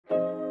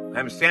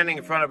I'm standing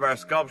in front of our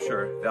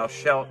sculpture, Thou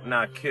Shalt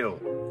Not Kill,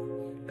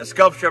 a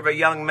sculpture of a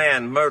young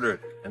man murdered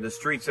in the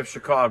streets of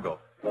Chicago.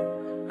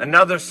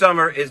 Another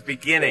summer is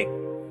beginning,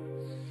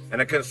 and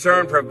a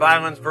concern for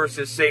violence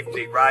versus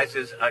safety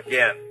rises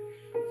again.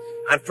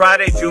 On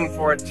Friday, June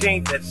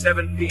 14th at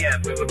 7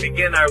 p.m., we will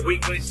begin our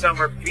weekly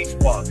summer peace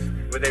walk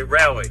with a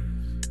rally.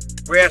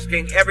 We're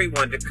asking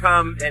everyone to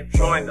come and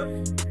join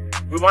us.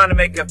 We want to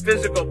make a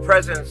physical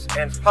presence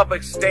and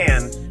public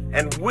stand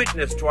and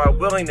witness to our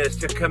willingness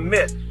to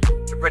commit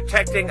to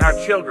protecting our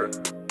children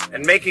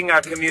and making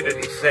our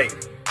community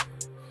safe.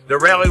 The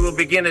rally will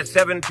begin at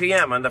 7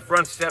 p.m. on the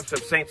front steps of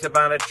St.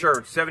 Sabina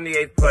Church,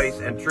 78th Place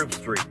and Troop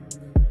Street.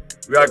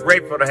 We are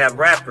grateful to have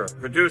rapper,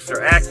 producer,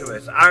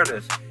 activist,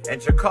 artist,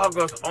 and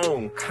Chicago's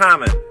own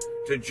Common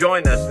to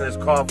join us in this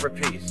call for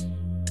peace,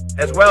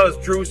 as well as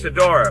Drew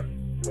Sidora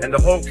and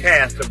the whole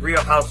cast of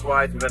Real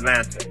Housewives of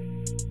Atlanta.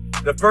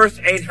 The first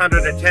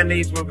 800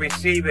 attendees will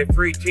receive a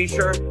free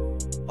t-shirt.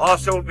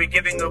 Also, we'll be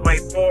giving away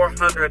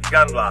 400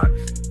 gun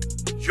locks.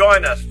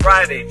 Join us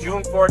Friday,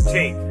 June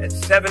 14th at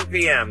 7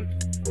 p.m.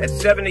 at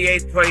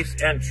 78th Place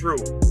and Troop.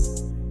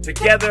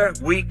 Together,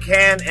 we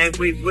can and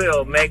we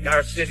will make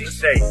our city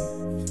safe.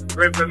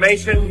 For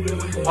information,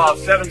 call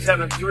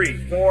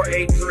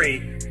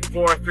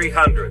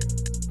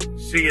 773-483-4300.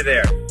 See you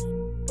there.